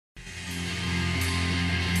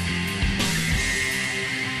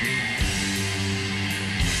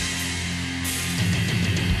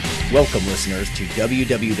Welcome, listeners, to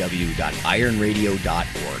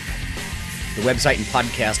www.ironradio.org, the website and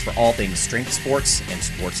podcast for all things strength sports and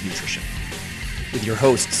sports nutrition. With your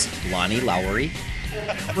hosts, Lonnie Lowery.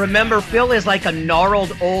 Remember, Phil is like a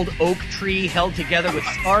gnarled old oak tree held together with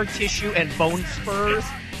scar tissue and bone spurs.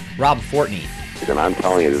 Rob Fortney. And I'm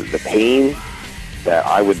telling you, the pain that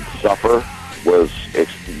I would suffer was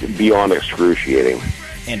beyond excruciating.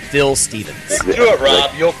 And Phil Stevens. Just do it,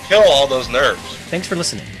 Rob. You'll kill all those nerves. Thanks for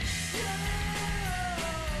listening.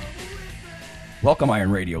 Welcome, Iron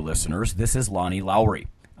Radio listeners. This is Lonnie Lowery.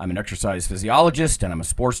 I'm an exercise physiologist, and I'm a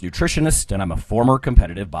sports nutritionist, and I'm a former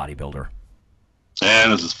competitive bodybuilder.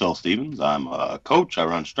 And this is Phil Stevens. I'm a coach. I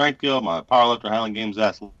run Strength Guild. I'm a powerlifter, Highland Games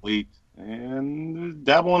athlete, and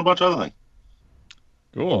dabble in a bunch of other things.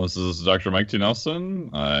 Cool. This is Dr. Mike T. Nelson.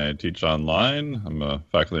 I teach online. I'm a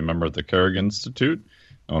faculty member at the Kerrigan Institute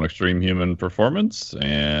on extreme human performance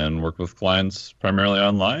and work with clients primarily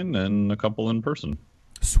online and a couple in person.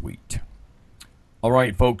 Sweet. All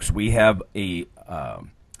right, folks, we have a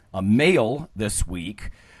mail this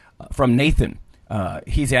week from Nathan.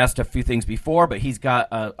 He's asked a few things before, but he's got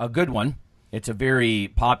a good one. It's a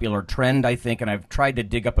very popular trend, I think, and I've tried to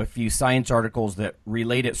dig up a few science articles that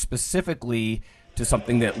relate it specifically to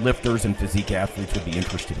something that lifters and physique athletes would be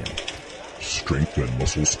interested in. Strength and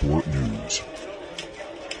muscle sport news.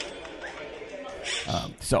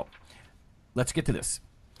 So, let's get to this.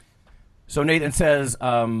 So Nathan says,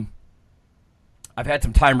 I've had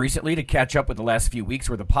some time recently to catch up with the last few weeks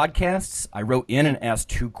worth of podcasts. I wrote in and asked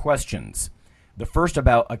two questions. The first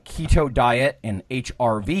about a keto diet and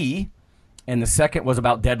HRV, and the second was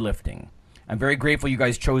about deadlifting. I'm very grateful you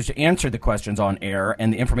guys chose to answer the questions on air,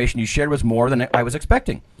 and the information you shared was more than I was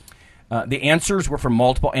expecting. The answers were from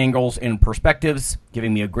multiple angles and perspectives,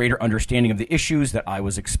 giving me a greater understanding of the issues that I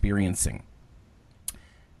was experiencing.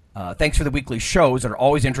 Thanks for the weekly shows that are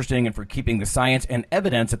always interesting and for keeping the science and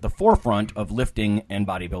evidence at the forefront of lifting and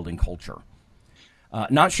bodybuilding culture.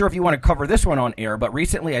 Not sure if you want to cover this one on air, but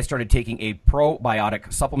recently I started taking a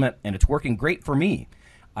probiotic supplement, and it's working great for me.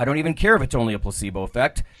 I don't even care if it's only a placebo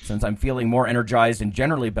effect, since I'm feeling more energized and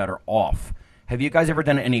generally better off. Have you guys ever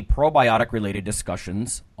done any probiotic-related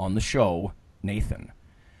discussions on the show, Nathan?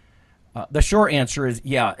 The short answer is,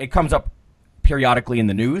 yeah, it comes up periodically in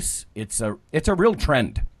the news. It's a real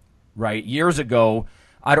trend, right? Years ago,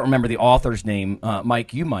 I don't remember the author's name.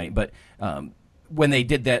 Mike, you might, but when they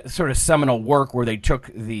did that sort of seminal work where they took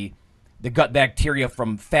the gut bacteria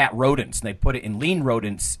from fat rodents and they put it in lean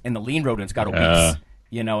rodents, and the lean rodents got obese.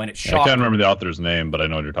 And it shocked. I can't remember the author's name, but I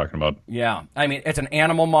know what you're talking about. Yeah. I mean, it's an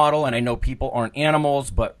animal model, and I know people aren't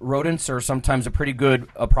animals, but rodents are sometimes a pretty good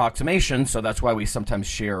approximation, so that's why we sometimes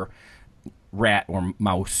share rat or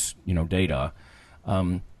mouse, data.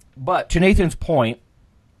 But to Nathan's point,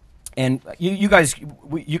 and you guys,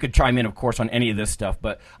 you could chime in, of course, on any of this stuff,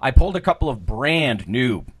 but I pulled a couple of brand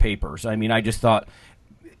new papers. I mean, I just thought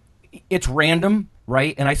it's random,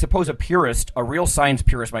 right? And I suppose a real science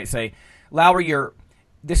purist might say, Lowery,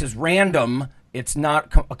 this is random. It's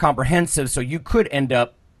not comprehensive, so you could end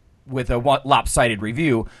up with a lopsided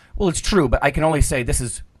review. Well, it's true, but I can only say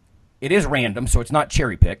it is random, so it's not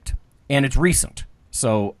cherry-picked, and it's recent.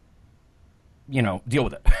 So, deal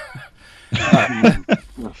with it.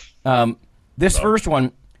 This first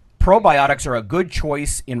one, probiotics are a good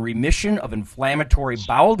choice in remission of inflammatory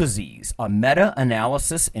bowel disease, a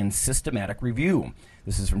meta-analysis and systematic review.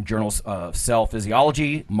 This is from Journal of Cell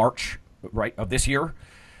Physiology, March of this year.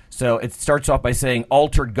 So it starts off by saying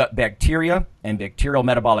altered gut bacteria and bacterial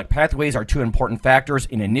metabolic pathways are two important factors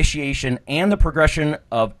in initiation and the progression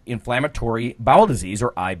of inflammatory bowel disease,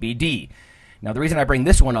 or IBD. Now, the reason I bring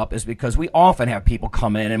this one up is because we often have people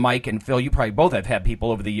come in, and Mike and Phil, you probably both have had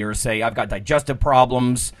people over the years say, I've got digestive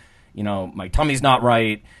problems, my tummy's not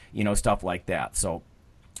right, stuff like that. So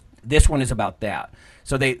this one is about that.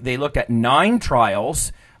 So they looked at 9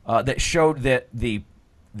 trials that showed that the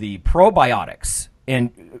probiotics,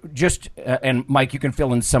 and Mike, you can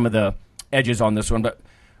fill in some of the edges on this one, but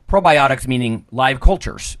probiotics meaning live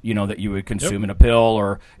cultures, that you would consume in a pill,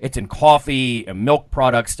 or it's in coffee, milk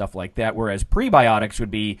products, stuff like that, whereas prebiotics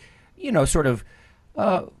would be, sort of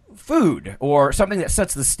food or something that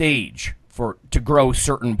sets the stage to grow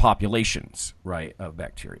certain populations, right, of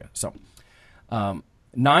bacteria. So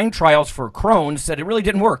 9 trials for Crohn's said it really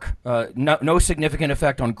didn't work. No significant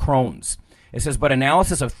effect on Crohn's. It says, but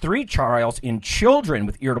analysis of 3 trials in children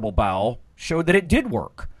with irritable bowel showed that it did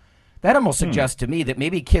work. That almost suggests to me that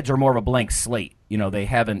maybe kids are more of a blank slate. They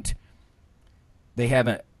haven't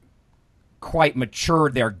quite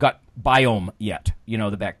matured their gut biome yet.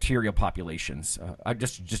 The bacterial populations. I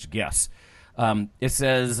just guess. It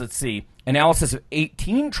says, let's see, analysis of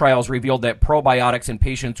 18 trials revealed that probiotics in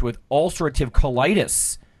patients with ulcerative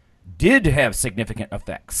colitis did have significant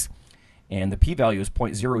effects. And the p-value is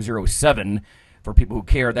 0.007 for people who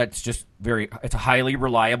care. That's just it's a highly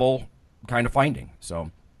reliable kind of finding.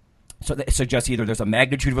 So that suggests either there's a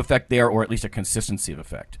magnitude of effect there or at least a consistency of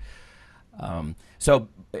effect. So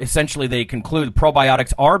essentially they conclude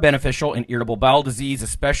probiotics are beneficial in irritable bowel disease,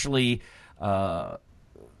 especially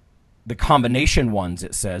the combination ones,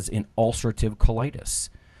 it says, in ulcerative colitis.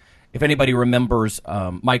 If anybody remembers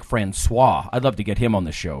Mike Francois, I'd love to get him on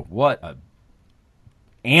the show. What a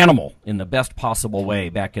animal in the best possible way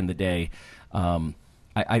back in the day.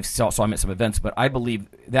 I saw him at some events, but I believe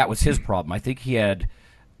that was his problem. I think he had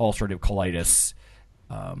ulcerative colitis,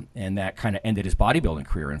 and that kind of ended his bodybuilding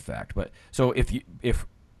career, in fact. But so if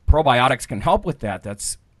probiotics can help with that,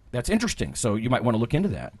 that's interesting. So you might want to look into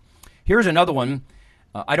that. Here's another one.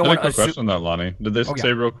 I don't want to question on that, Lonnie. Did they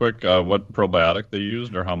say real quick what probiotic they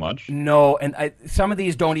used or how much? No, and some of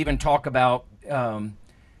these don't even talk about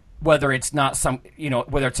whether it's not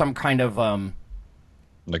whether it's some kind of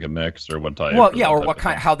like a mix or what type. Well, yeah, or what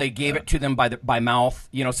kind, how they gave it to them by mouth.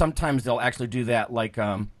 Sometimes they'll actually do that, like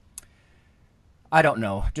I don't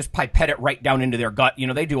know, just pipette it right down into their gut.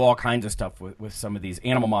 They do all kinds of stuff with some of these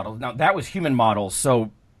animal models. Now that was human models,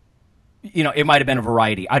 so. It might have been a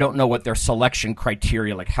variety. I don't know what their selection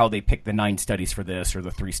criteria, like how they pick the 9 studies for this or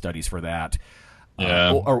the 3 studies for that.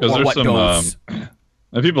 Yeah, or what goes.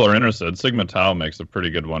 If people are interested, Sigma Tau makes a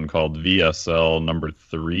pretty good one called VSL number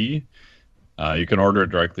 3. You can order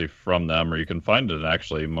it directly from them, or you can find it in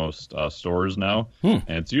actually most stores now. And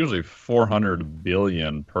it's usually 400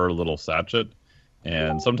 billion per little sachet.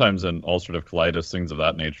 And sometimes in ulcerative colitis, things of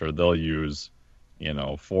that nature, they'll use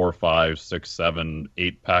 4, 5, 6, 7,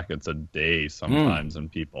 8 packets a day sometimes in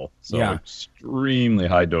people. So extremely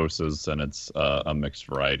high doses, and it's a mixed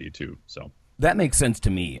variety too. So that makes sense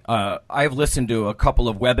to me. I've listened to a couple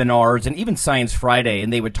of webinars and even Science Friday,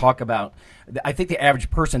 and they would talk about, I think the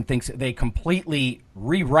average person thinks they completely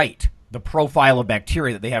rewrite the profile of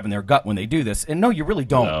bacteria that they have in their gut when they do this. And no, you really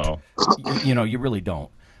don't. No. You really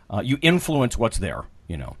don't. You influence what's there,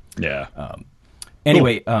 Yeah.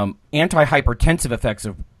 Anyway, antihypertensive effects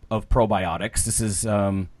of probiotics. This is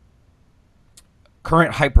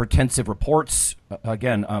current hypertensive reports.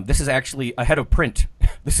 Again, this is actually ahead of print.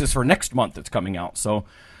 This is for next month. It's coming out. So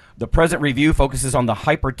the present review focuses on the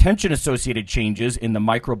hypertension-associated changes in the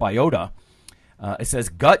microbiota. It says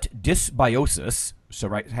gut dysbiosis,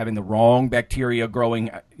 so having the wrong bacteria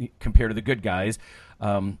growing compared to the good guys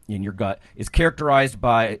in your gut, is characterized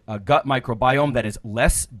by a gut microbiome that is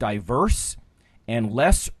less diverse and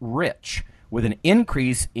less rich, with an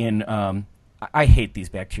increase in, I hate these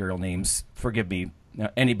bacterial names, forgive me,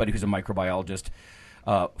 anybody who's a microbiologist,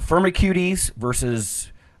 Firmicutes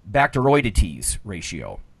versus Bacteroidetes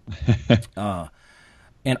ratio.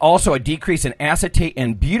 And also a decrease in acetate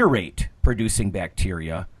and butyrate producing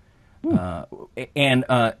bacteria, and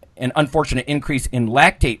an unfortunate increase in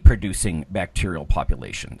lactate producing bacterial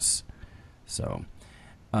populations. So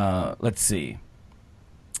let's see.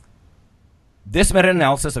 This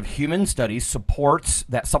meta-analysis of human studies supports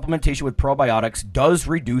that supplementation with probiotics does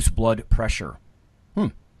reduce blood pressure.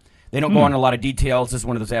 They don't go on a lot of details. This is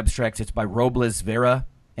one of those abstracts. It's by Robles Vera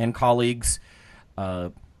and colleagues.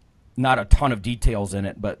 Not a ton of details in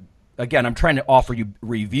it, but again, I'm trying to offer you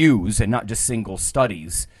reviews and not just single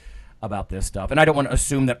studies about this stuff. And I don't want to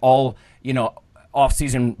assume that all,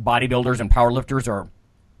 off-season bodybuilders and powerlifters are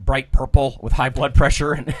bright purple with high blood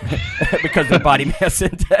pressure because of their body mass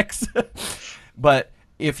index. But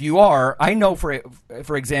if you are, I know for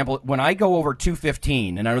example, when I go over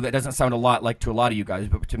 215, and I know that doesn't sound a lot like to a lot of you guys,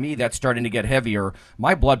 but to me that's starting to get heavier,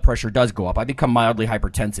 my blood pressure does go up. I become mildly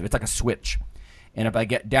hypertensive. It's like a switch. And if I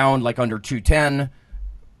get down like under 210,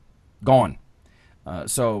 gone.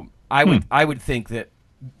 So I would think that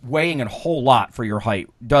weighing a whole lot for your height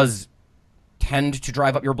does tend to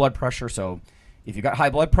drive up your blood pressure. So if you got high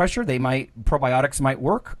blood pressure, probiotics might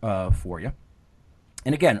work for you.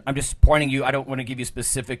 And again, I'm just pointing you. I don't want to give you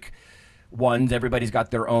specific ones. Everybody's got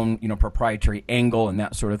their own, proprietary angle and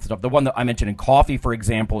that sort of stuff. The one that I mentioned in coffee, for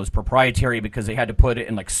example, is proprietary because they had to put it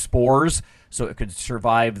in like spores so it could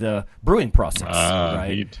survive the brewing process. Right?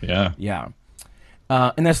 Heat, yeah. Yeah.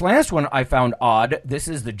 And this last one I found odd. This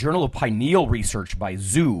is the Journal of Pineal Research by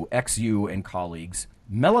Xu, XU, and colleagues.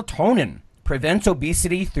 Melatonin prevents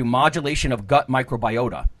obesity through modulation of gut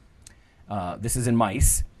microbiota. This is in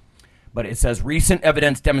mice. But it says recent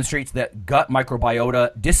evidence demonstrates that gut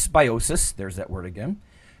microbiota dysbiosis, there's that word again,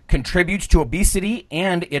 contributes to obesity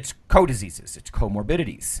and its co-diseases, its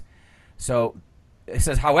comorbidities. So it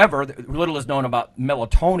says, however, little is known about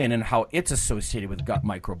melatonin and how it's associated with gut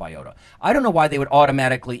microbiota. I don't know why they would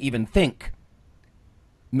automatically even think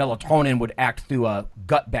melatonin would act through a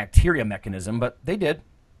gut bacteria mechanism, but they did.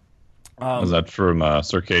 Is that from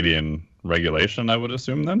circadian regulation, I would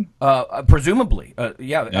assume, then? Presumably.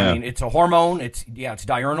 Yeah, I mean, it's a hormone. It's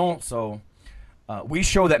diurnal. So we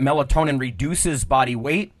show that melatonin reduces body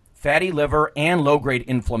weight, fatty liver, and low-grade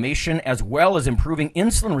inflammation, as well as improving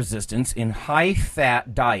insulin resistance in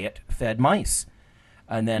high-fat diet-fed mice.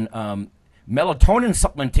 And then melatonin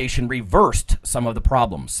supplementation reversed some of the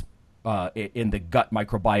problems in the gut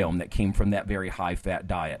microbiome that came from that very high-fat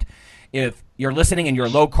diet. If you're listening and you're a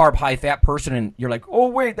low-carb, high-fat person and you're like, oh,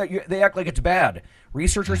 wait, they act like it's bad,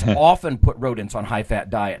 researchers often put rodents on high-fat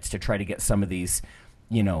diets to try to get some of these,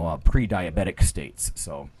 pre-diabetic states.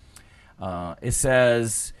 So it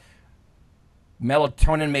says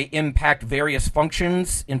melatonin may impact various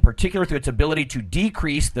functions, in particular through its ability to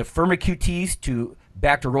decrease the firmicutes to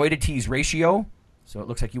bacteroidetes ratio. So it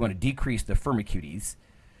looks like you want to decrease the firmicutes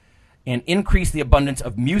and increase the abundance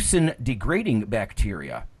of mucin-degrading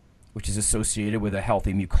bacteria, which is associated with a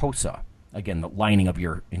healthy mucosa, again, the lining of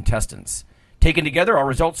your intestines. Taken together, our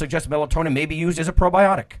results suggest melatonin may be used as a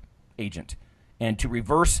probiotic agent and to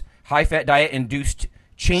reverse high-fat diet-induced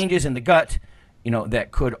changes in the gut, that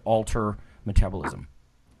could alter metabolism.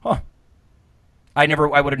 Huh. I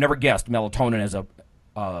would have never guessed melatonin as it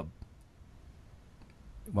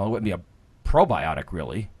wouldn't be a probiotic,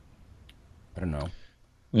 really. I don't know.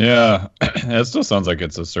 Yeah, it still sounds like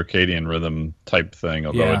it's a circadian rhythm type thing,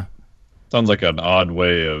 although it sounds like an odd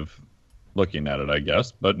way of looking at it, I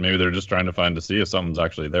guess. But maybe they're just trying to see if something's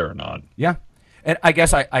actually there or not. Yeah. And I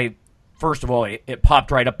guess I first of all, it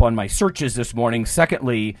popped right up on my searches this morning.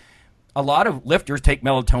 Secondly, a lot of lifters take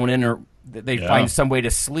melatonin or they find some way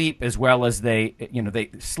to sleep as well as they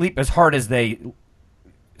sleep as hard as they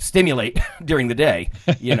stimulate during the day,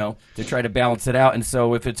 to try to balance it out. And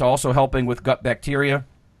so if it's also helping with gut bacteria,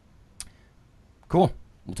 cool.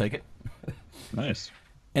 We'll take it. Nice.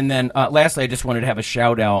 And then lastly, I just wanted to have a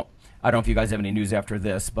shout out. I don't know if you guys have any news after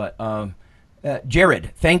this, but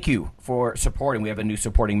Jared, thank you for supporting. We have a new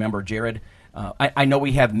supporting member, Jared. I know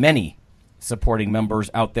we have many supporting members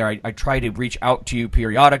out there. I try to reach out to you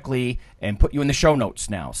periodically and put you in the show notes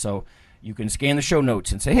now. So you can scan the show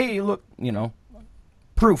notes and say, hey, look,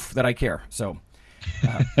 proof that I care. So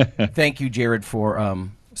thank you, Jared, for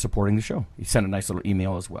supporting the show. He sent a nice little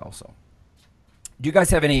email as well. So do you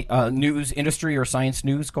guys have any news, industry, or science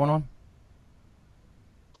news going on?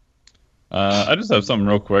 I just have something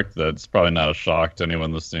real quick that's probably not a shock to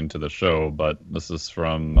anyone listening to the show, but this is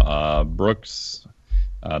from Brooks,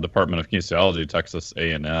 Department of Kinesiology, Texas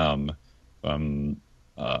A&M,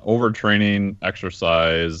 overtraining,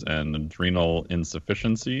 exercise, and adrenal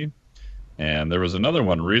insufficiency. And there was another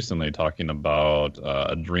one recently talking about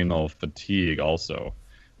adrenal fatigue also.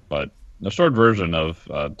 But the short version of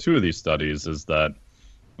two of these studies is that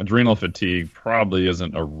adrenal fatigue probably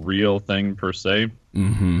isn't a real thing per se.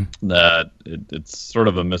 Mm-hmm. That it's sort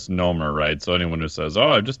of a misnomer, right? So anyone who says, oh,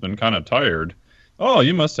 I've just been kind of tired, oh,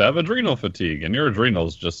 you must have adrenal fatigue, and your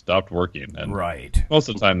adrenals just stopped working. And right. Most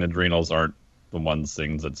of the time, the adrenals aren't the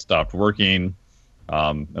things that stopped working.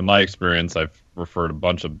 In my experience, I've referred a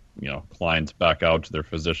bunch of clients back out to their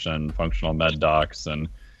physician, functional med docs, and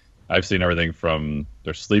I've seen everything from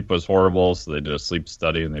their sleep was horrible, so they did a sleep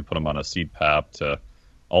study and they put them on a CPAP, to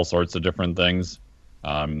all sorts of different things.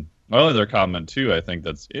 My other comment, too, I think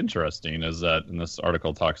that's interesting is that, and this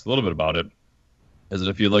article talks a little bit about it, is that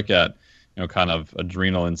if you look at, kind of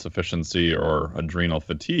adrenal insufficiency or adrenal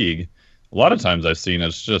fatigue, a lot of times I've seen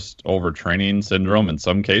it's just overtraining syndrome in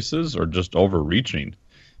some cases or just overreaching.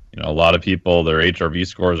 A lot of people, their HRV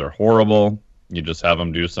scores are horrible. You just have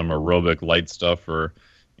them do some aerobic light stuff for,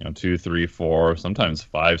 2, 3, 4, sometimes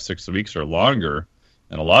 5, 6 weeks or longer.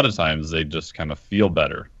 And a lot of times they just kind of feel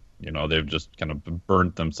better. They've just kind of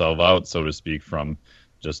burnt themselves out, so to speak, from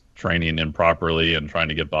just training improperly and trying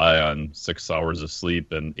to get by on 6 hours of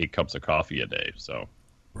sleep and 8 cups of coffee a day. So,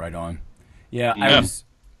 right on. Yeah.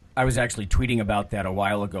 I was actually tweeting about that a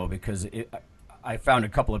while ago because I found a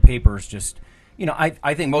couple of papers just,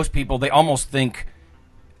 I think most people, they almost think,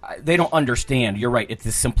 they don't understand. You're right. It's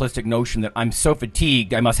this simplistic notion that I'm so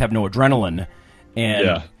fatigued, I must have no adrenaline.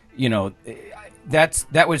 And,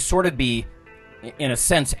 that would sort of be, in a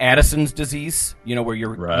sense, Addison's disease, where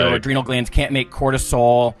your adrenal glands can't make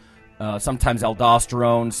cortisol, sometimes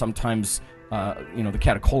aldosterone, sometimes, the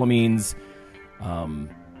catecholamines.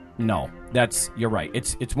 No, you're right.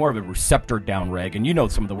 It's more of a receptor downreg,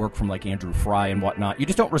 and some of the work from like Andrew Fry and whatnot. You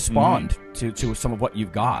just don't respond to some of what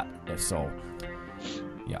you've got. So,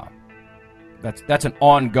 yeah. that's an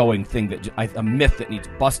ongoing thing, that a myth that needs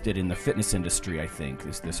busted in the fitness industry. I think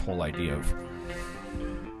is this whole idea of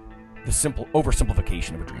the simple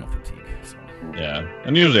oversimplification of adrenal fatigue. So. Yeah,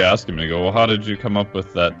 and usually ask them, I go, well, how did you come up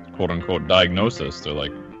with that quote-unquote diagnosis? They're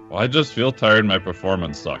like, well, I just feel tired, my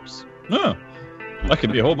performance sucks. No, that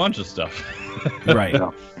could be a whole bunch of stuff. Right.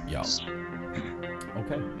 Yeah.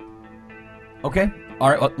 Okay. All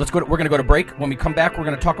right, let's go. We're going to go to break. When we come back, we're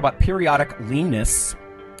going to talk about periodic leanness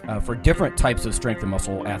for different types of strength and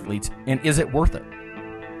muscle athletes, and is it worth it?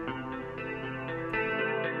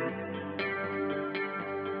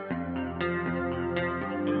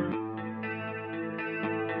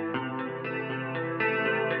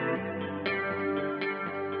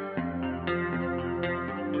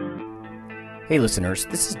 Hey listeners,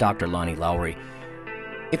 this is Dr. Lonnie Lowry.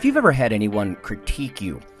 If you've ever had anyone critique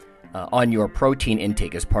you on your protein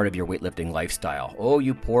intake as part of your weightlifting lifestyle, oh,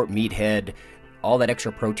 you poor meathead, all that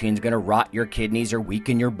extra protein is going to rot your kidneys or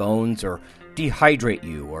weaken your bones or dehydrate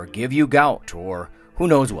you or give you gout or who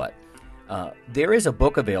knows what. There is a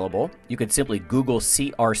book available. You can simply Google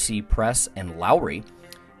CRC Press and Lowry.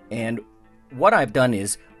 And what I've done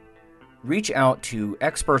is reach out to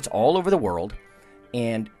experts all over the world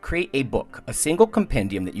and create a book, a single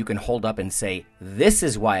compendium that you can hold up and say, this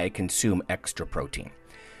is why I consume extra protein.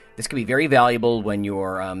 This can be very valuable when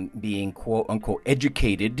you're being quote-unquote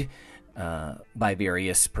educated by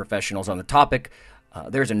various professionals on the topic.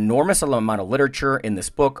 There's an enormous amount of literature in this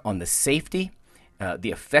book on the safety,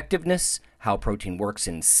 the effectiveness, how protein works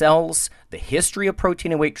in cells, the history of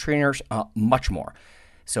protein and weight trainers, much more.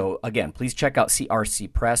 So again, please check out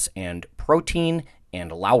CRC Press and Protein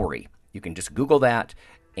and Lowry. You can just Google that,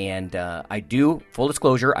 and I do, full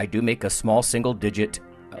disclosure, I do make a small single-digit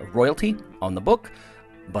royalty on the book,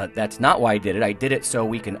 but that's not why I did it. I did it so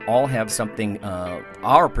we can all have something,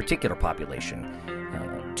 our particular population,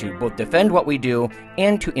 to both defend what we do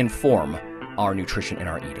and to inform our nutrition and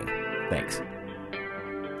our eating. Thanks.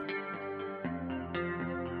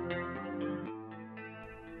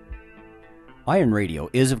 Iron Radio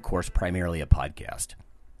is, of course, primarily a podcast.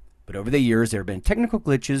 But over the years, there have been technical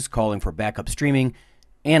glitches calling for backup streaming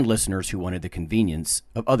and listeners who wanted the convenience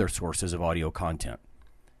of other sources of audio content.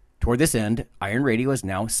 Toward this end, Iron Radio is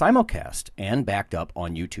now simulcast and backed up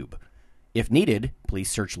on YouTube. If needed, please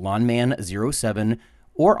search Lawnman07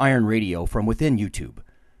 or Iron Radio from within YouTube.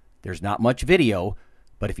 There's not much video,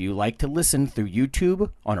 but if you like to listen through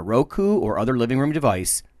YouTube on a Roku or other living room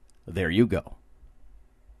device, there you go.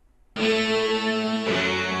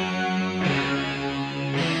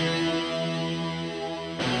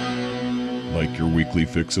 Like your weekly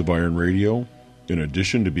fix of Iron Radio? In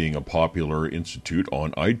addition to being a popular institute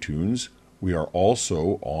on iTunes, we are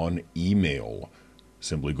also on email.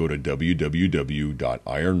 Simply go to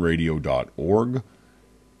www.ironradio.org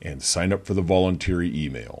and sign up for the voluntary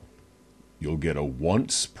email. You'll get a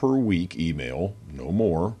once per week email, no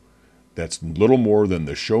more. That's little more than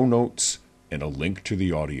the show notes and a link to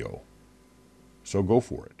the audio. So go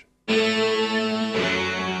for it.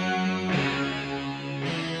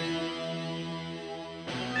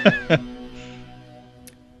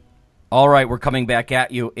 All right, we're coming back at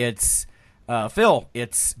you. It's Phil,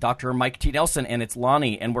 it's Dr. Mike T. Nelson, and it's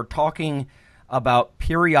Lonnie, and we're talking about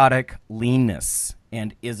periodic leanness,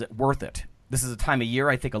 and is it worth it? This is a time of year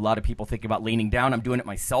I think a lot of people think about leaning down. I'm doing it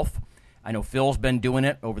myself. I know Phil's been doing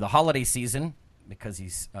it over the holiday season because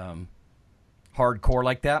he's hardcore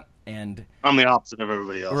like that. And I'm the opposite of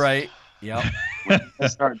everybody else. Right, yeah. When I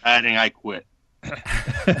start batting, I quit.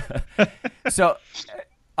 So,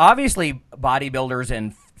 obviously, bodybuilders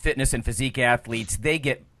and fitness and physique athletes, they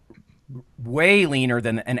get way leaner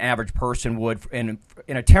than an average person would in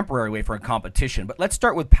a temporary way for a competition. But let's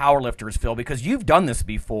start with powerlifters, Phil, because you've done this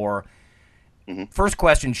before. Mm-hmm. First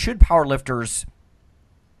question, should powerlifters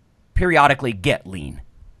periodically get lean?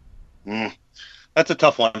 That's a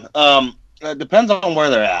tough one. It depends on where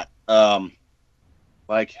they're at.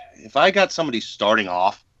 Like, if I got somebody starting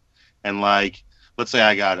off and, like, let's say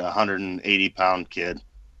I got a 180-pound kid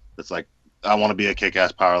that's like, I want to be a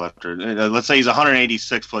kick-ass powerlifter. Let's say he's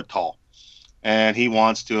 186 foot tall, and he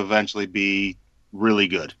wants to eventually be really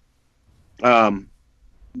good. Then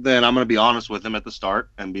I'm going to be honest with him at the start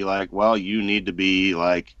and be like, well, you need to be,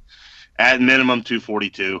 like, at minimum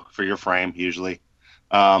 242 for your frame, usually.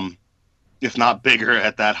 If not bigger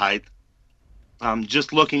at that height.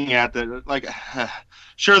 Just looking at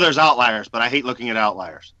sure, there's outliers, but I hate looking at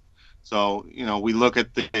outliers. So, we look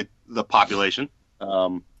at the population,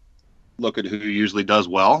 look at who usually does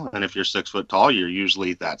well. And if you're 6 foot tall, you're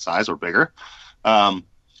usually that size or bigger.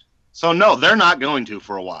 So no, they're not going to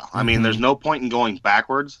for a while. I mean, Mm-hmm. there's no point in going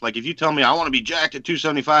backwards. Like if you tell me I want to be jacked at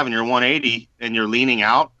 275 and you're 180 and you're leaning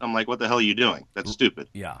out, I'm like, what the hell are you doing? That's stupid.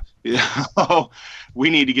 Yeah. We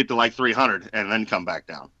need to get to like 300 and then come back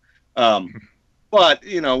down. But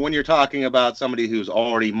when you're talking about somebody who's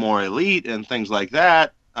already more elite and things like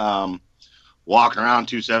that, walking around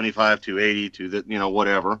 275, 280,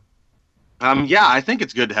 whatever. Yeah, I think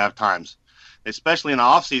it's good to have times, especially in the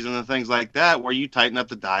off season and things like that, where you tighten up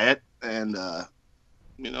the diet and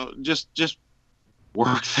just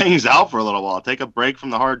work things out for a little while. Take a break from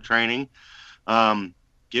the hard training.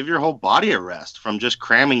 Give your whole body a rest from just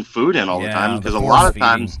cramming food in all the time, because a lot of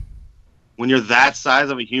times when you're that size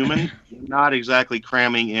of a human, you're not exactly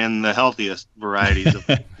cramming in the healthiest varieties of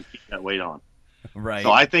food to keep that weight on. Right.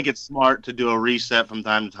 So I think it's smart to do a reset from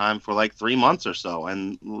time to time for like 3 months or so,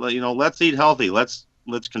 and let's eat healthy. Let's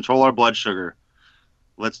control our blood sugar.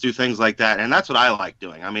 Let's do things like that, and that's what I like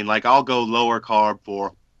doing. I mean, like I'll go lower carb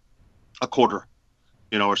for a quarter,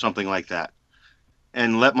 or something like that,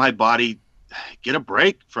 and let my body get a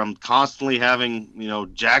break from constantly having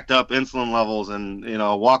jacked up insulin levels and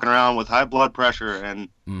walking around with high blood pressure and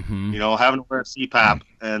Mm-hmm. having to wear a CPAP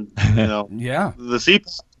and Yeah. the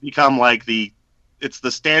CPAP become like it's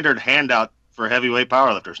the standard handout for heavyweight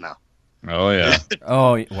powerlifters now. Oh yeah.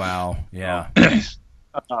 Oh, wow. Yeah.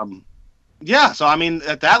 Yeah, so I mean,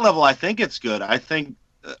 at that level, I think it's good. I think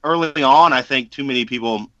early on, I think too many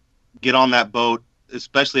people get on that boat,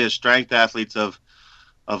 especially as strength athletes, of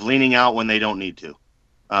leaning out when they don't need to.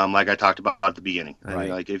 Like I talked about at the beginning. I mean,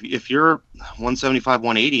 like if you're 175,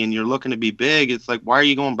 180, and you're looking to be big, it's like, why are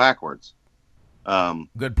you going backwards?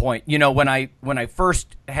 Good point. When I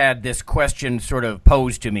first had this question sort of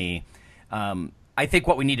posed to me, I think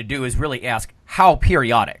what we need to do is really ask how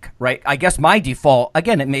periodic, right? I guess my default,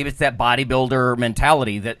 again, maybe it's that bodybuilder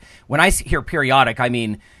mentality that when I hear periodic, I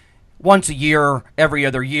mean once a year, every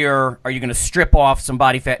other year. Are you going to strip off some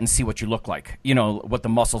body fat and see what you look like? What the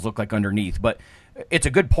muscles look like underneath. But it's a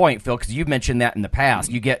good point, Phil, because you've mentioned that in the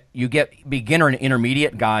past. You get beginner and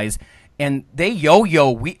intermediate guys, and they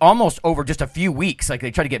yo-yo almost over just a few weeks. Like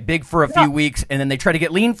they try to get big for a few weeks, and then they try to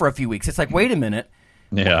get lean for a few weeks. It's like, wait a minute.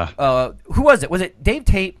 Yeah. Who was it? Was it Dave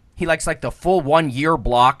Tate? He likes like the full 1 year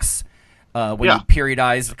blocks when you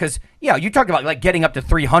periodize. Because, you talked about like getting up to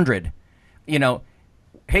 300.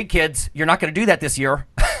 Hey, kids, you're not going to do that this year.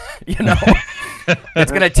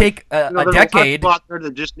 It's going to take a decade. Blocker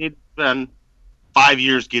that just need to spend 5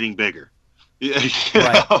 years getting bigger.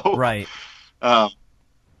 Right.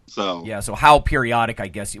 So so how periodic, I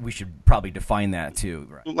guess we should probably define that too.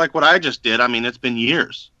 Right. Like what I just did, I mean, it's been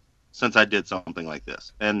years since I did something like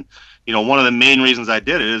this. And, one of the main reasons I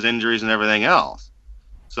did it is injuries and everything else.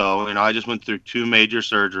 So, I just went through 2 major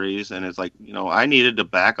surgeries, and it's like, I needed to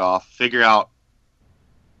back off, figure out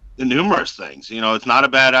the numerous things. It's not a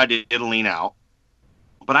bad idea to lean out,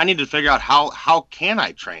 but I need to figure out how can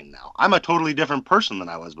I train now? I'm a totally different person than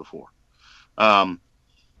I was before.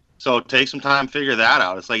 So take some time, figure that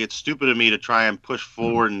out. It's like, it's stupid of me to try and push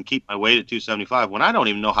forward and keep my weight at 275 when I don't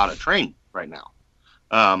even know how to train right now.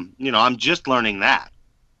 I'm just learning that.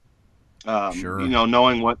 Sure.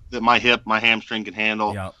 Knowing what my hip, my hamstring can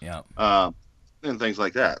handle. And things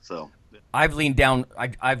like that. So I've leaned down.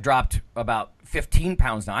 I've dropped about 15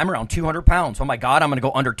 pounds now. I'm around 200 pounds. Oh my God, I'm going to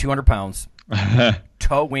go under 200 pounds.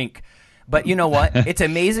 Toe wink. But you know what? It's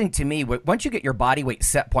amazing to me. Once you get your body weight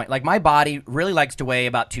set point, like my body really likes to weigh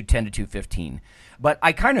about 210 to 215. But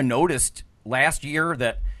I kind of noticed last year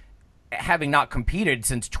that having not competed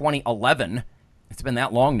since 2011, it's been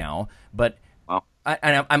that long now, but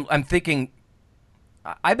I'm thinking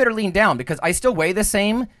I better lean down because I still weigh the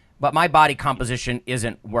same, but my body composition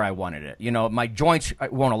isn't where I wanted it. My joints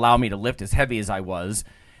won't allow me to lift as heavy as I was.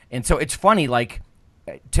 And so it's funny, like,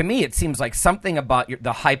 to me, it seems like something about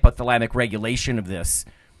the hypothalamic regulation of this,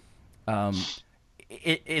 at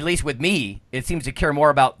least with me, it seems to care more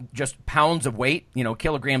about just pounds of weight,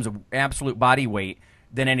 kilograms of absolute body weight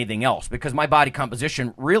than anything else, because my body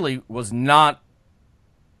composition really was not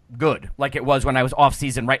good like it was when I was off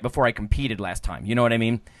season right before I competed last time. You know what I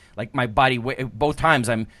mean? Like my body weight, both times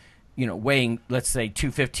I'm, weighing, let's say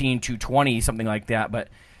 215, 220, something like that. But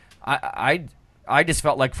I just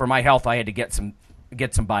felt like for my health, I had to get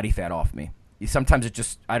some body fat off me. Sometimes it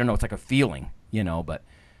just, I don't know, it's like a feeling, but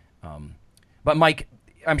Mike,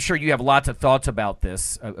 I'm sure you have lots of thoughts about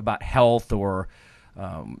this, about health or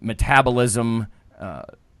metabolism,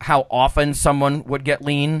 how often someone would get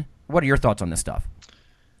lean. What are your thoughts on this stuff?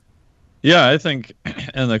 Yeah, I think,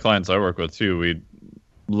 and the clients I work with too, we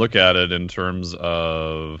look at it in terms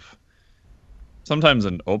of sometimes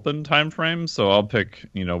an open time frame. So I'll pick,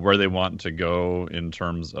 where they want to go in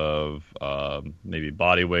terms of maybe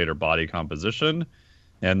body weight or body composition.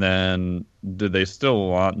 And then do they still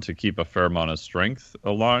want to keep a fair amount of strength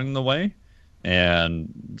along the way, and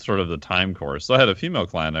sort of the time course. So I had a female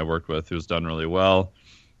client I worked with who's done really well.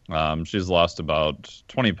 She's lost about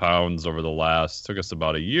 20 pounds over took us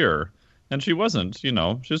about a year. And she wasn't, she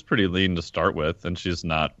was pretty lean to start with, and she's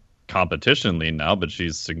not competition lean now, but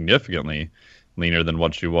she's significantly leaner than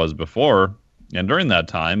what she was before. And during that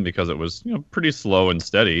time, because it was, pretty slow and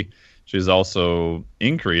steady, she's also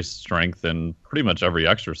increased strength in pretty much every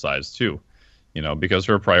exercise too. Because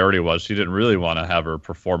her priority was she didn't really want to have her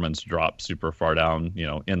performance drop super far down,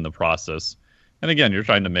 in the process. And again, you're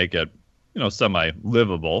trying to make it,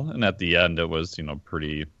 semi-livable. And at the end, it was,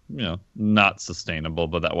 pretty, not sustainable,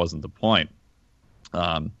 but that wasn't the point.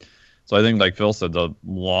 So I think, like Phil said, the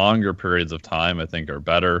longer periods of time, I think, are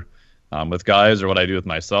better. With guys, or what I do with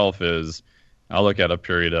myself is I'll look at a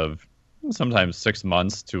period of sometimes 6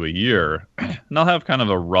 months to a year, and I'll have kind of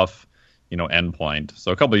a rough end point.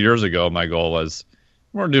 So a couple of years ago, my goal was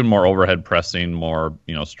we're doing more overhead pressing, more,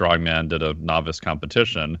 strongman, did a novice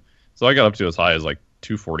competition. So I got up to as high as like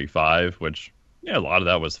 245, which, a lot of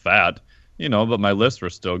that was fat, but my lifts were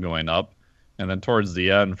still going up. And then towards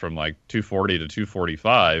the end, from like 240 to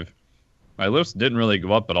 245, my lifts didn't really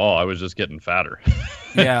go up at all. I was just getting fatter.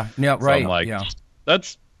 Yeah, right. So I'm like,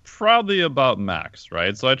 that's probably about max,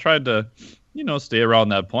 right? So I tried to, stay around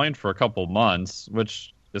that point for a couple months,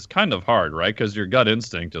 which is kind of hard, right? Because your gut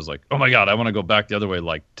instinct is like, oh my God, I want to go back the other way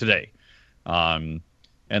like today. And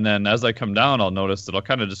then as I come down, I'll notice that I'll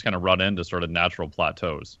kind of run into sort of natural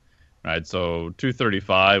plateaus, right? So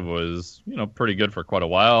 235 was, pretty good for quite a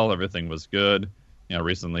while. Everything was good.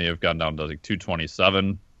 Recently I've gotten down to like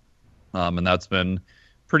 227. And that's been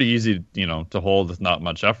pretty easy, to hold with not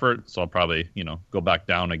much effort. So I'll probably, go back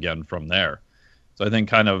down again from there. So I think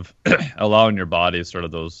kind of allowing your body sort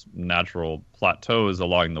of those natural plateaus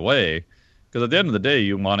along the way, because at the end of the day,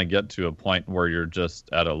 you want to get to a point where you're just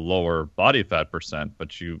at a lower body fat percent,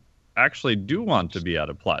 but you actually do want to be at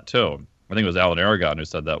a plateau. I think it was Alan Aragon who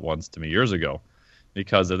said that once to me years ago,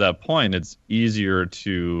 because at that point, it's easier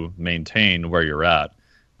to maintain where you're at.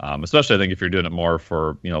 Especially, I think, if you're doing it more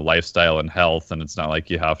for, lifestyle and health, and it's not like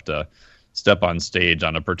you have to step on stage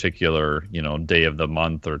on a particular, day of the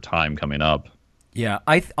month or time coming up. Yeah,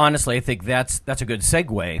 honestly, I think that's a good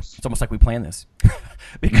segue. It's almost like we planned this.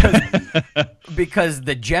 because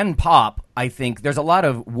the Gen Pop, I think there's a lot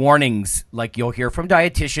of warnings, like you'll hear from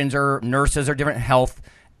dietitians or nurses or different health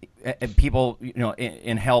people,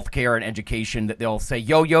 in healthcare and education, that they'll say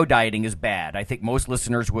yo-yo dieting is bad. I think most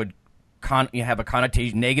listeners would have a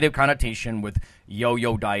negative connotation with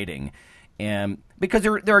yo-yo dieting, and because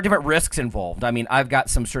there are different risks involved. I mean, I've got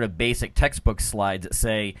some sort of basic textbook slides that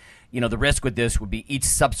say, the risk with this would be each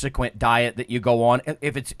subsequent diet that you go on,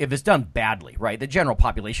 if it's done badly, right? The general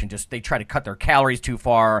population they try to cut their calories too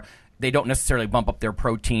far. They don't necessarily bump up their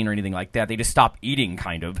protein or anything like that. They just stop eating,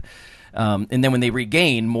 kind of. And then when they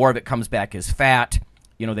regain, more of it comes back as fat.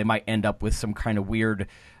 They might end up with some kind of weird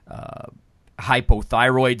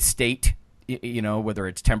hypothyroid state, whether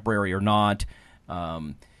it's temporary or not.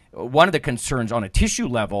 One of the concerns on a tissue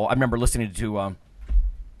level, I remember listening to,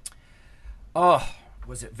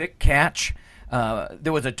 was it Vic Catch?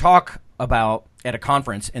 There was a talk at a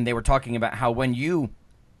conference, and they were talking about how when you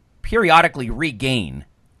periodically regain,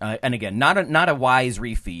 and again, not a wise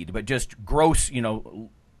refeed, but just gross,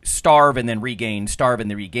 starve and then regain, starve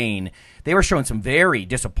and then regain, they were showing some very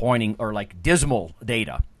disappointing or like dismal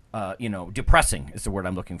data. Depressing is the word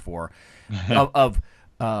I'm looking for, of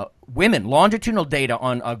women, longitudinal data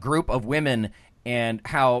on a group of women, and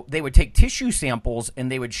how they would take tissue samples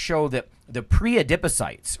and they would show that the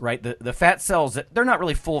pre-adipocytes, right, the fat cells, that they're not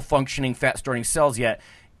really full functioning fat storing cells yet,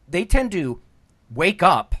 they tend to wake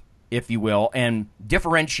up, if you will, and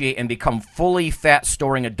differentiate and become fully fat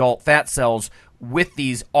storing adult fat cells with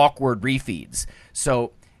these awkward refeeds.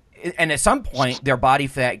 So, and at some point, their body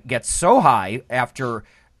fat gets so high after,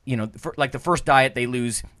 like the first diet, they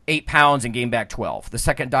lose 8 pounds and gain back 12. The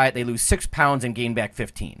second diet, they lose 6 pounds and gain back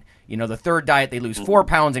 15. The third diet, they lose 4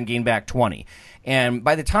 pounds and gain back 20. And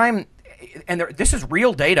by the time, and this is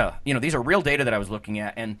real data, these are real data that I was looking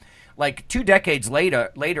at. And like 2 decades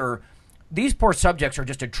later, these poor subjects are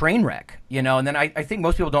just a train wreck, And then I think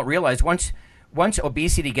most people don't realize once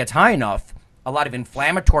obesity gets high enough, a lot of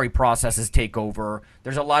inflammatory processes take over.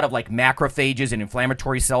 There's a lot of like macrophages and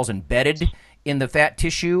inflammatory cells embedded in the fat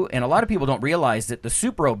tissue, and a lot of people don't realize that the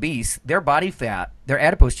super obese, their body fat, their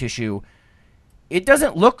adipose tissue, it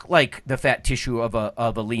doesn't look like the fat tissue of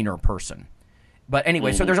a leaner person. But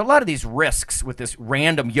anyway, so there's a lot of these risks with this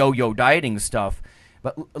random yo-yo dieting stuff.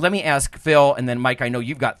 But let me ask Phil, and then Mike, I know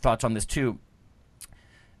you've got thoughts on this too.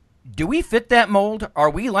 Do we fit that mold? Are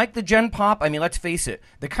we like the Gen Pop? I mean, let's face it,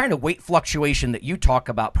 the kind of weight fluctuation that you talk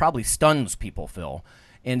about probably stuns people, Phil.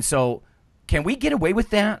 And so can we get away with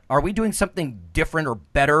that? Are we doing something different or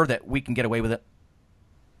better that we can get away with it?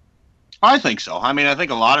 I think so. I mean, I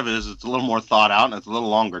think a lot of it is it's a little more thought out and it's a little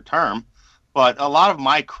longer term. But a lot of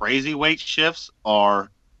my crazy weight shifts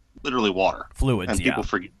are literally water. Fluids, and people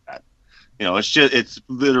forget that. It's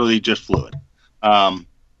literally just fluid.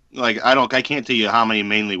 I can't tell you how many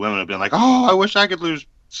mainly women have been like, oh, I wish I could lose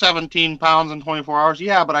 17 pounds in 24 hours.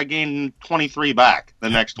 Yeah, but I gained 23 back the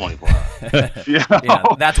next 24 hours. Yeah,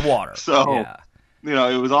 that's water. So,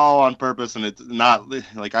 it was all on purpose, and it's not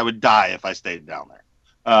like I would die if I stayed down there.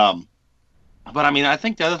 But I mean, I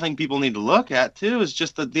think the other thing people need to look at too is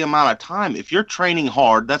just the amount of time. If you're training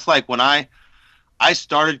hard, that's like when I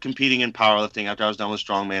started competing in powerlifting after I was done with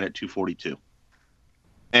strongman at 242.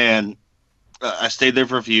 And I stayed there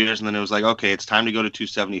for a few years, and then it was like, okay, it's time to go to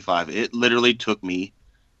 275. It literally took me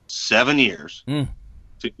 7 years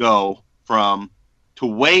to go to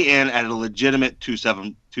weigh in at a legitimate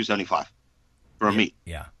 275 for a meet.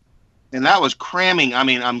 Yeah. And that was cramming. I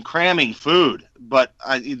mean, I'm cramming food, but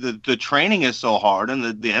the training is so hard,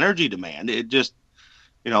 and the energy demand, it just,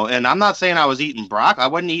 and I'm not saying I was eating broccoli. I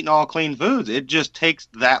wasn't eating all clean foods. It just takes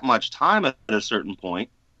that much time at a certain point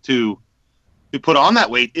to put on that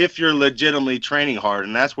weight if you're legitimately training hard.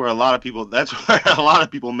 And that's where a lot of people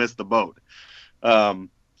miss the boat.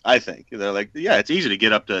 I think they're like, yeah, it's easy to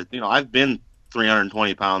get up to, I've been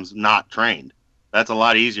 320 pounds not trained. That's a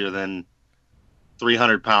lot easier than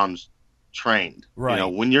 300 pounds trained. Right.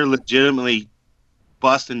 When you're legitimately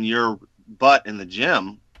busting your butt in the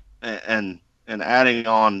gym and adding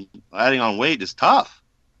on weight is tough.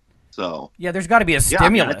 So yeah, there's got to be a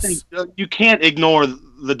stimulus. I think you can't ignore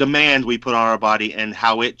the demand we put on our body and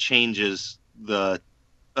how it changes the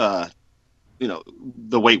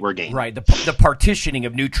weight we're gaining. Right, the partitioning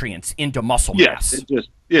of nutrients into muscle mass.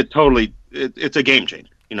 It's a game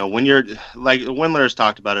changer. When you're like Windler's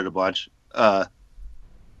talked about it a bunch.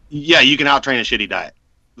 You can out-train a shitty diet.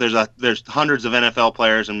 There's hundreds of NFL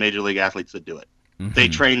players and major league athletes that do it. Mm-hmm. They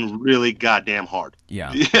train really goddamn hard.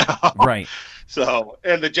 Yeah. Right. So,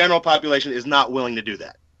 and the general population is not willing to do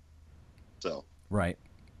that. So. Right.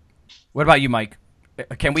 What about you, Mike?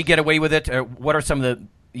 Can we get away with it? What are some of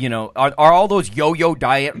the, are all those yo-yo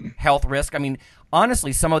diet health risks? I mean,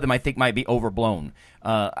 honestly, some of them I think might be overblown.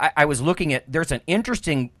 I was looking at, there's an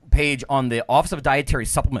interesting page on the Office of Dietary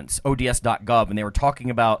Supplements, ODS.gov, and they were talking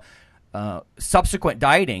about subsequent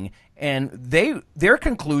dieting, and their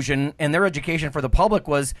conclusion and their education for the public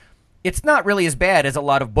was it's not really as bad as a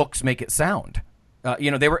lot of books make it sound.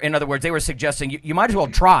 They were suggesting you might as well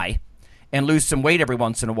try and lose some weight every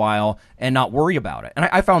once in a while and not worry about it. And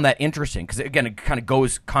I found that interesting because, again, it kind of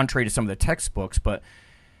goes contrary to some of the textbooks, but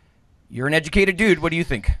you're an educated dude. What do you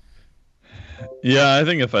think? Yeah, I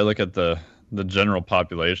think if I look at the general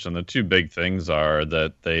population, the two big things are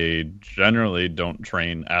that they generally don't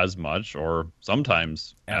train as much or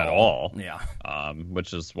sometimes at all. Yeah.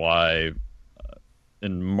 Which is why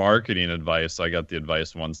in marketing advice, I got the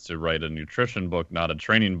advice once to write a nutrition book, not a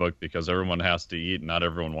training book, because everyone has to eat. Not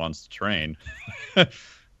everyone wants to train. I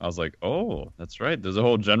was like, oh, that's right. There's a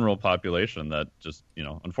whole general population that just,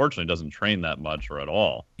 unfortunately doesn't train that much or at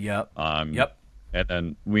all. Yep. Yep.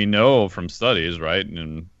 And we know from studies, right?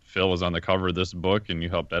 And Phil was on the cover of this book, and you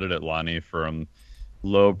helped edit it, Lonnie, from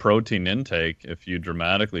low protein intake. If you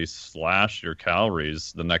dramatically slash your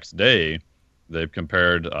calories the next day, they've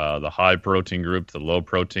compared the high protein group to the low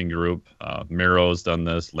protein group. Miro's done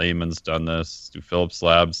this, Lehman's done this, Stu Phillips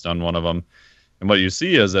Lab's done one of them. And what you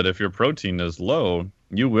see is that if your protein is low,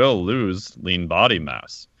 you will lose lean body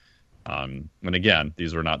mass. And again,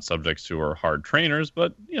 these are not subjects who are hard trainers,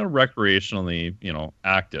 but recreationally,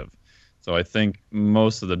 active. So I think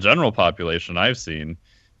most of the general population I've seen,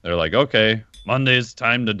 they're like, okay, Monday's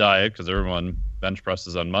time to diet, because everyone bench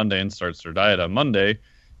presses on Monday and starts their diet on Monday,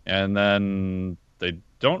 and then they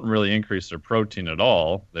don't really increase their protein at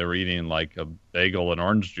all. They were eating like a bagel and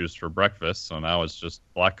orange juice for breakfast, so now it's just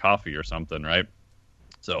black coffee or something, right?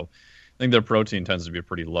 So I think their protein tends to be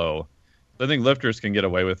pretty low. I think lifters can get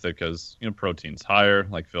away with it because, protein's higher.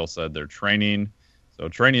 Like Phil said, they're training. So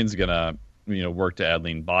training's going to, work to add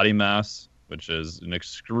lean body mass, which is an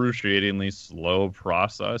excruciatingly slow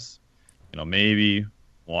process. Maybe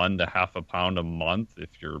 1 to half a pound a month if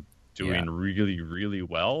you're doing really, really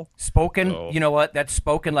well. Spoken, you know what? That's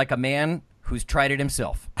spoken like a man who's tried it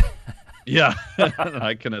himself. Yeah,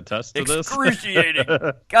 I can attest to this. Excruciating.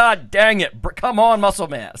 God dang it. Come on, muscle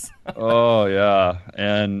mass. Oh, yeah.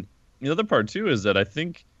 And the other part, too, is that I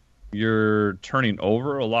think you're turning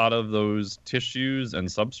over a lot of those tissues and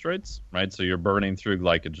substrates, right? So you're burning through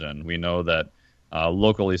glycogen. We know that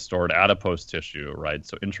locally stored adipose tissue, right?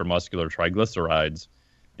 So intramuscular triglycerides.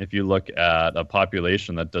 If you look at a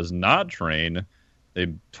population that does not train,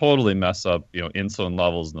 they totally mess up, insulin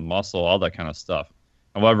levels in the muscle, all that kind of stuff.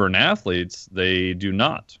 However, in athletes, they do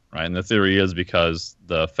not, right? And the theory is because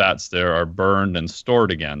the fats there are burned and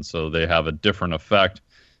stored again, so they have a different effect.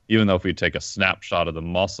 Even though if we take a snapshot of the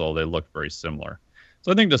muscle, they look very similar.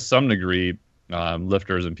 So I think to some degree,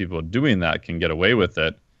 lifters and people doing that can get away with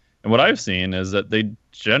it. And what I've seen is that they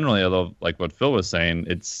generally, although like what Phil was saying,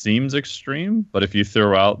 it seems extreme, but if you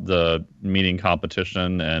throw out the meeting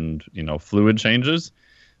competition and, fluid changes,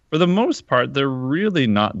 for the most part, they're really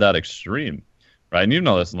not that extreme. Right, and you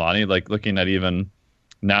know this, Lonnie, like looking at even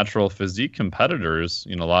natural physique competitors,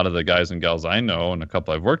 a lot of the guys and gals I know and a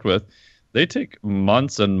couple I've worked with, they take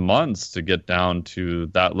months and months to get down to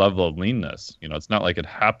that level of leanness. It's not like it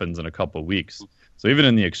happens in a couple of weeks. So even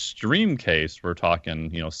in the extreme case, we're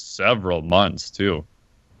talking, several months too.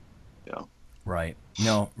 Yeah. Right.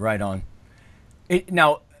 No, right on.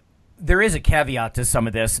 Now, there is a caveat to some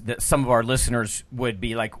of this that some of our listeners would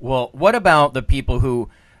be like, well, what about the people who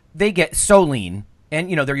they get so lean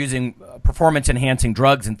and, they're using performance-enhancing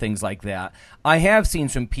drugs and things like that. I have seen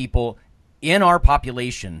some people in our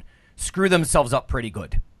population screw themselves up pretty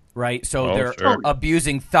good, right? So they're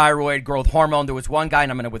abusing thyroid growth hormone. There was one guy,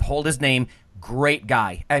 and I'm going to withhold his name, great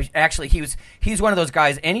guy. Actually, he's one of those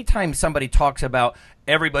guys, anytime somebody talks about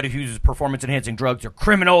everybody who uses performance-enhancing drugs, they're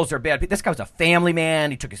criminals, they're bad. This guy was a family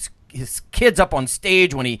man. He took his kids up on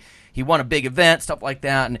stage when he won a big event, stuff like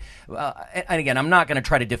that. And again, I'm not going to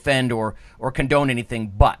try to defend or condone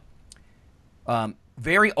anything, but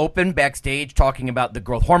very open backstage talking about the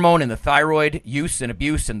growth hormone and the thyroid use and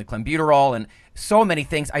abuse and the clenbuterol and so many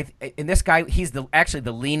things. And this guy, he's actually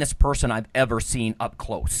the leanest person I've ever seen up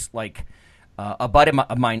close. Like a buddy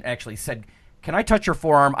of mine actually said, "Can I touch your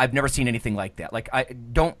forearm? I've never seen anything like that. Like I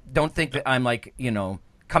don't think that I'm like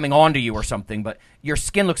coming on to you or something, but your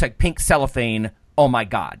skin looks like pink cellophane. Oh my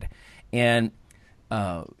God." And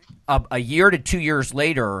a year to 2 years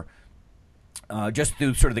later, just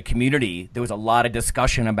through sort of the community, there was a lot of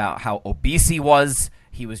discussion about how obese he was.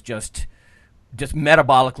 He was just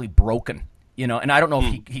metabolically broken, And I don't know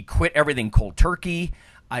if he quit everything cold turkey.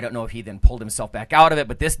 I don't know if he then pulled himself back out of it.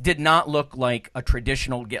 But this did not look like a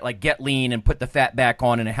traditional get lean and put the fat back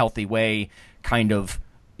on in a healthy way kind of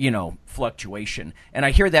fluctuation. And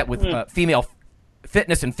I hear that with female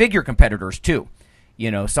fitness and figure competitors too.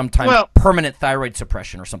 Sometimes permanent thyroid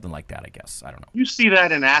suppression or something like that, I guess. I don't know. You see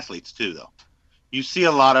that in athletes, too, though. You see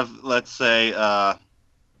a lot of, let's say,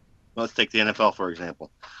 let's take the NFL, for example.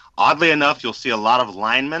 Oddly enough, you'll see a lot of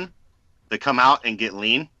linemen that come out and get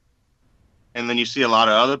lean. And then you see a lot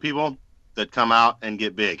of other people that come out and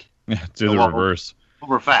get big. Yeah, do the reverse.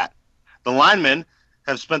 Over fat. The linemen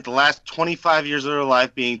have spent the last 25 years of their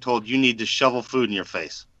life being told you need to shovel food in your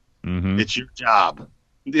face. Mm-hmm. It's your job.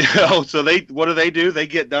 So what do? They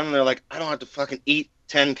get done and they're like, I don't have to fucking eat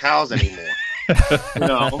 10 cows anymore.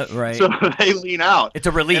 Right. So they lean out. It's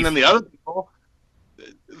a relief. And then the other people,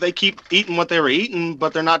 they keep eating what they were eating,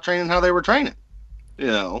 but they're not training how they were training.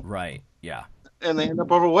 Right. Yeah. And they end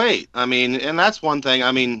up overweight. I mean, and that's one thing.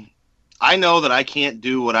 I mean, I know that I can't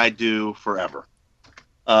do what I do forever.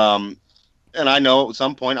 And I know at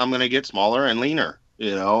some point I'm going to get smaller and leaner.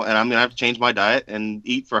 And I'm going to have to change my diet and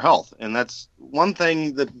eat for health. And that's one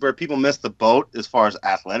thing where people miss the boat as far as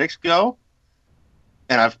athletics go.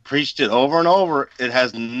 And I've preached it over and over. It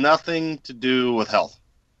has nothing to do with health.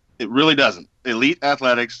 It really doesn't. Elite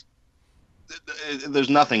athletics, there's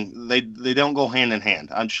nothing. They don't go hand in hand.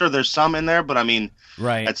 I'm sure there's some in there, but I mean,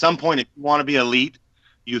 right. At some point, if you want to be elite,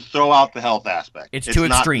 you throw out the health aspect. It's too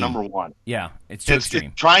not extreme. Number one. Yeah, it's too extreme.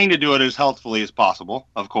 It's trying to do it as healthfully as possible,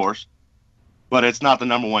 of course. But it's not the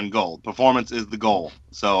number one goal. Performance is the goal.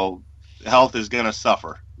 So health is going to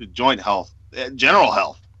suffer. Joint health, general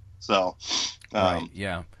health. So, right,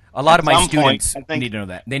 yeah. A lot of my students need to know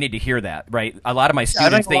that. They need to hear that, right? A lot of my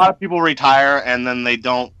students. I think a lot of people retire and then they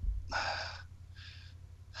don't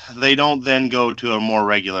then go to a more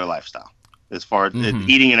regular lifestyle as far as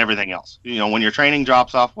eating and everything else. When your training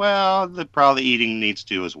drops off, well, probably eating needs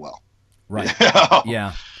to as well. Right.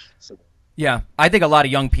 Yeah. Yeah, I think a lot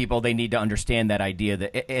of young people, they need to understand that idea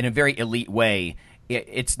that in a very elite way,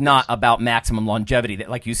 it's not about maximum longevity. That,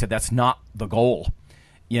 like you said, that's not the goal,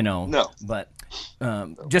 No. But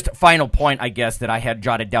just a final point, I guess, that I had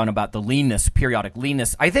jotted down about the leanness, periodic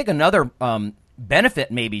leanness. I think another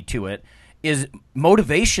benefit maybe to it is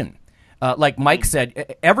motivation. Like Mike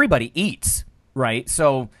said, everybody eats, right?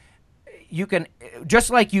 So you can, just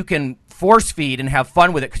like you can force feed and have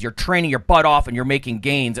fun with it because you're training your butt off and you're making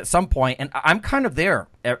gains at some point, and I'm kind of there,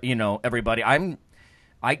 everybody.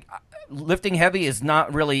 Lifting heavy is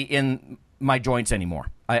not really in my joints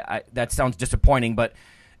anymore. That sounds disappointing, but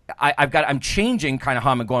I'm changing kind of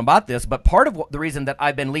how I'm going about this. But part of the reason that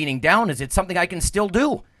I've been leaning down is it's something I can still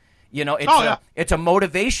do. It's a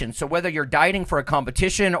motivation. So whether you're dieting for a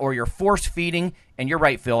competition or you're force feeding, and you're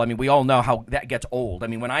right, Phil. I mean, we all know how that gets old. I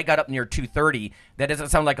mean, when I got up near 230, that doesn't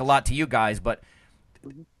sound like a lot to you guys, but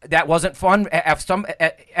that wasn't fun.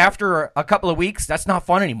 After a couple of weeks, that's not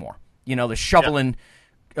fun anymore. The shoveling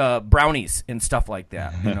brownies and stuff like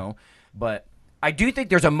that. But I do think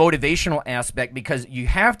there's a motivational aspect because you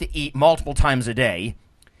have to eat multiple times a day.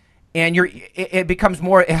 And it becomes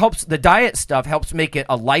more. It helps. The diet stuff helps make it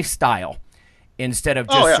a lifestyle instead of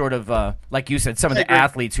just sort of like you said. Some of the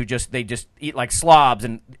athletes who just eat like slobs,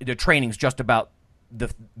 and the training's just about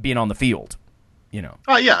being on the field.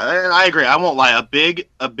 Oh yeah, and I agree. I won't lie. A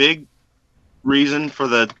big reason for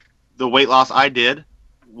the weight loss I did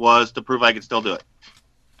was to prove I could still do it.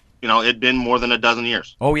 It'd been more than a dozen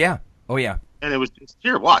years. Oh yeah. And it was just,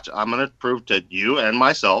 here, watch. I'm going to prove to you and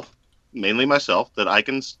myself, mainly myself, that I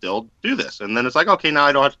can still do this. And then it's like, okay, now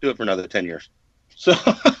I don't have to do it for another 10 years. So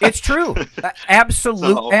it's true.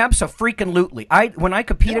 Abso-freaking-lutely. When I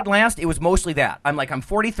competed last, it was mostly that. I'm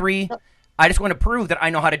 43. I just want to prove that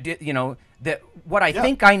I know how to do, that what I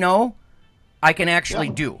think I know, I can actually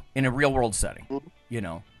do in a real world setting.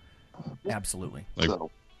 Absolutely.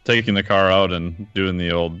 Taking the car out and doing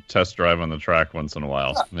the old test drive on the track once in a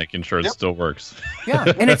while, making sure it still works. Yeah,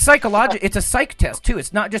 and it's psychological. It's a psych test too.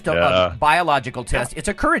 It's not just a biological test. It's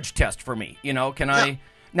a courage test for me. Can I?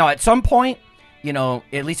 Now, at some point,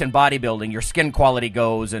 at least in bodybuilding, your skin quality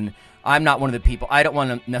goes, and I'm not one of the people. I don't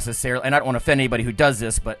want to necessarily, and I don't want to offend anybody who does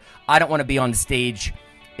this, but I don't want to be on stage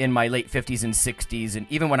in my late 50s and 60s, and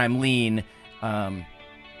even when I'm lean,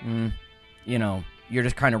 you're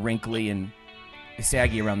just kind of wrinkly and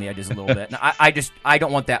saggy around the edges a little bit. And I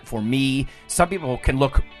don't want that for me. Some people can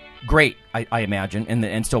look great, I imagine,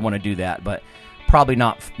 and still want to do that, but probably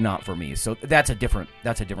not for me. So that's a different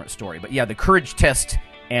story. But yeah, the courage test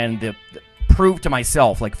and the prove to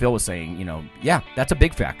myself, like Phil was saying, that's a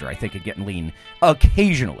big factor, I think, in getting lean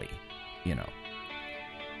occasionally.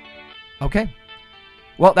 Okay.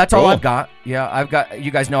 Well, that's all I've got. Yeah,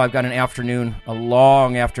 you guys know I've got a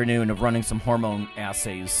long afternoon of running some hormone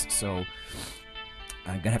assays, so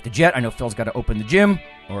I'm going to have to jet. I know Phil's got to open the gym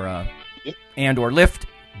or lift,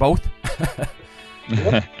 both.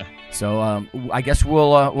 So I guess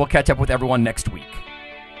we'll catch up with everyone next week.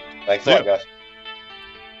 Thanks a lot, guys.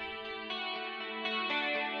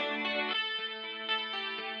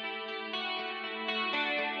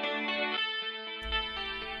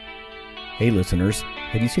 Hey listeners,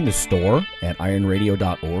 have you seen the store at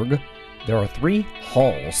ironradio.org? There are 3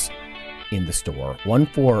 halls in the store. One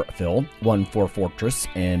for Phil, one for Fortress,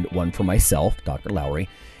 and one for myself, Dr. Lowry,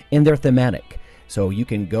 and they're thematic. So you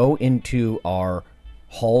can go into our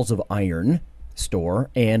Halls of Iron store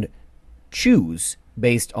and choose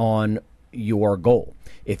based on your goal.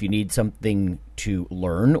 If you need something to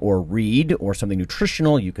learn or read or something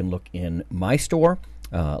nutritional, you can look in my store,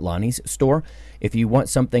 Lonnie's store. If you want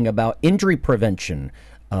something about injury prevention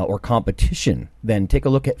or competition, then take a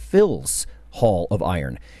look at Phil's Hall of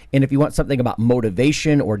Iron. And if you want something about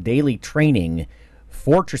motivation or daily training,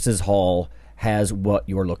 Fortress's Hall has what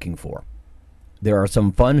you're looking for. There are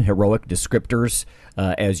some fun, heroic descriptors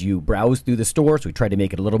as you browse through the stores. We try to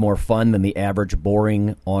make it a little more fun than the average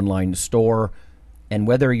boring online store. And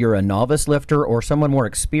whether you're a novice lifter or someone more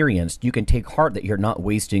experienced, you can take heart that you're not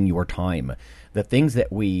wasting your time. The things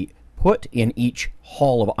that we put in each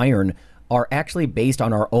Hall of Iron are actually based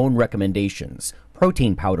on our own recommendations.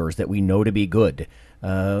 Protein powders that we know to be good,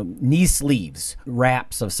 knee sleeves,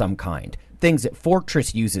 wraps of some kind, things that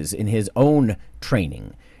Fortress uses in his own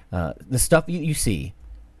training. The stuff you see,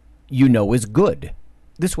 is good.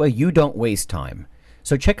 This way you don't waste time.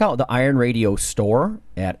 So check out the Iron Radio store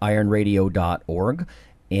at ironradio.org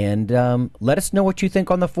and let us know what you think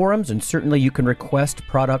on the forums, and certainly you can request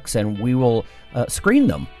products and we will screen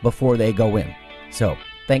them before they go in. So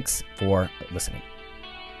thanks for listening.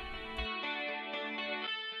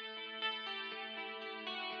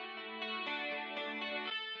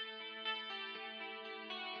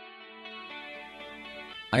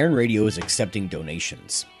 Iron Radio is accepting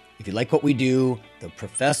donations. If you like what we do, the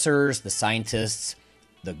professors, the scientists,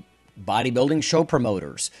 the bodybuilding show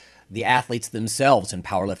promoters, the athletes themselves in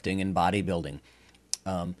powerlifting and bodybuilding.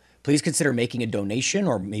 Please consider making a donation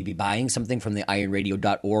or maybe buying something from the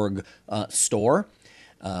ironradio.org store.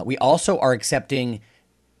 We also are accepting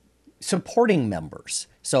supporting members.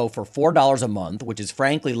 So for $4 a month, which is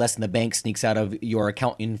frankly less than the bank sneaks out of your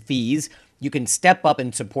account in fees, you can step up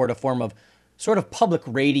and support a form of sort of public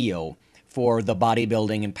radio for the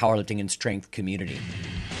bodybuilding and powerlifting and strength community.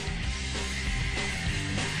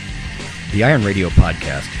 The Iron Radio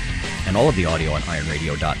podcast and all of the audio on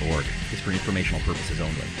ironradio.org is for informational purposes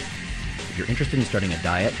only. If you're interested in starting a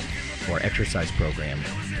diet or exercise program,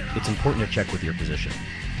 it's important to check with your physician.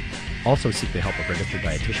 Also seek the help of registered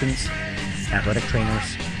dietitians, athletic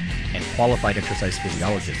trainers, and qualified exercise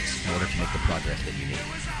physiologists in order to make the progress that you need.